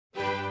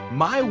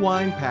My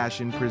Wine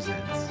Passion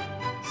presents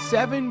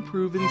 7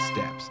 proven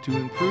steps to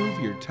improve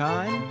your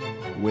time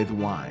with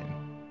wine.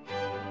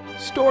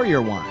 Store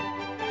your wine.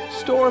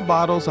 Store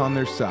bottles on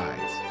their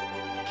sides.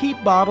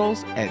 Keep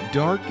bottles at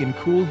dark and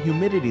cool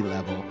humidity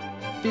level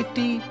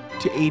 50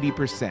 to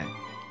 80%.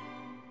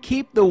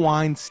 Keep the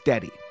wine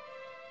steady.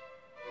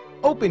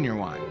 Open your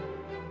wine.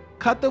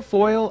 Cut the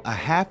foil a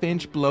 ½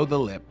 inch below the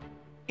lip.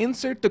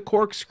 Insert the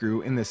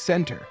corkscrew in the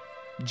center.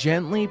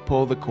 Gently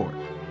pull the cork.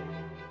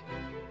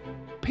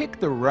 Pick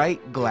the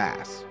right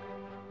glass.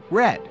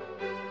 Red,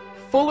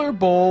 fuller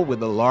bowl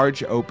with a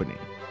large opening.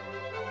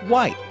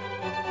 White,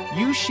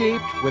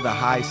 U-shaped with a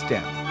high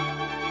stem.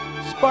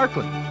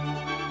 Sparkling,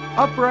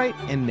 upright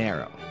and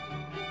narrow.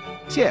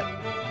 Tip,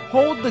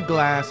 hold the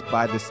glass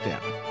by the stem.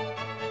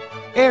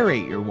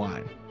 Aerate your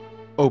wine.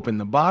 Open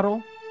the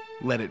bottle,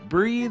 let it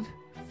breathe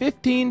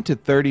 15 to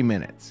 30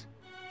 minutes.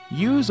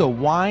 Use a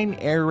wine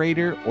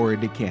aerator or a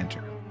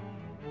decanter.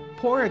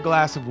 Pour a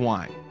glass of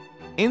wine.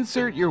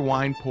 Insert your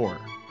wine pourer.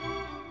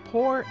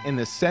 Pour in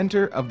the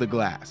center of the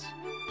glass.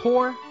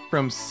 Pour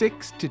from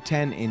 6 to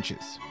 10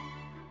 inches.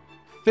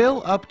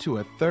 Fill up to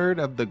 1/3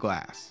 of the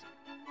glass.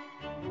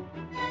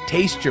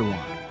 Taste your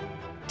wine.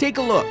 Take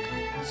a look.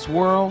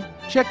 Swirl.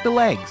 Check the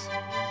legs.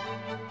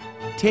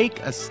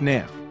 Take a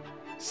sniff.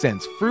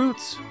 Sense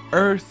fruits,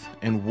 earth,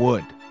 and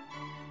wood.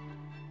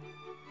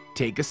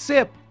 Take a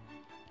sip.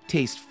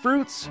 Taste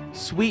fruits,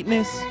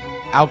 sweetness,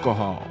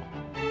 alcohol.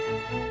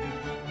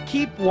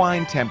 Keep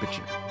wine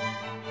temperature.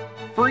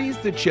 Freeze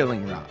the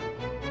chilling rod.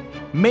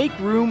 Make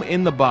room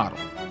in the bottle.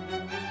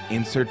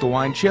 Insert the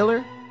wine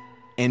chiller.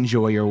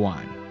 Enjoy your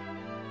wine.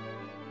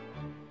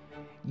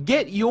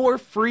 Get your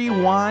free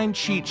wine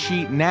cheat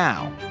sheet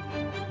now.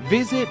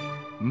 Visit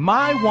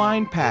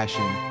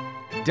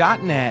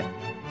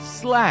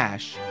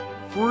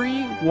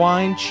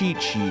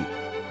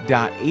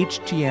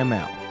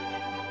mywinepassion.net/freewinecheatsheet.html.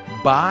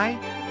 Buy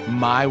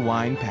My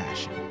Wine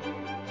Passion.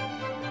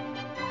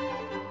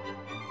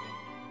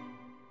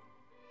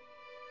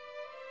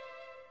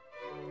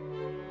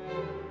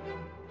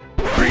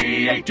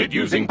 Created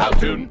using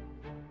Powtoon.